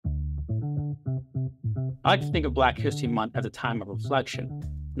I like to think of Black History Month as a time of reflection,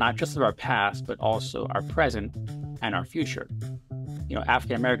 not just of our past, but also our present and our future.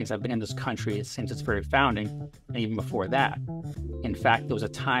 African Americans have been in this country since its very founding, and even before that. In fact, there was a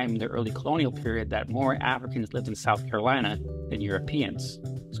time in the early colonial period that more Africans lived in South Carolina than Europeans.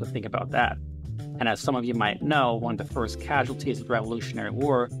 So think about that. And as some of you might know, one of the first casualties of the Revolutionary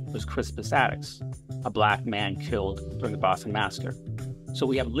War was Crispus Attucks, a Black man killed during the Boston Massacre. So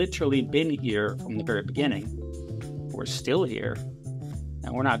we have literally been here from the very beginning. We're still here,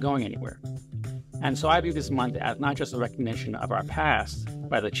 and we're not going anywhere. And so I view this month as not just a recognition of our past,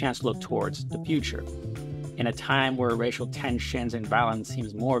 but a chance to look towards the future. In a time where racial tensions and violence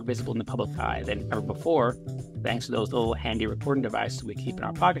seems more visible in the public eye than ever before, thanks to those little handy recording devices we keep in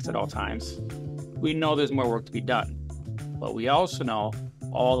our pockets at all times, we know there's more work to be done. But we also know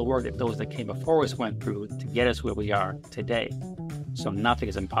all the work that those that came before us went through to get us where we are today. So nothing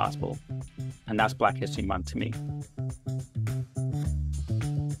is impossible. And that's Black History Month to me.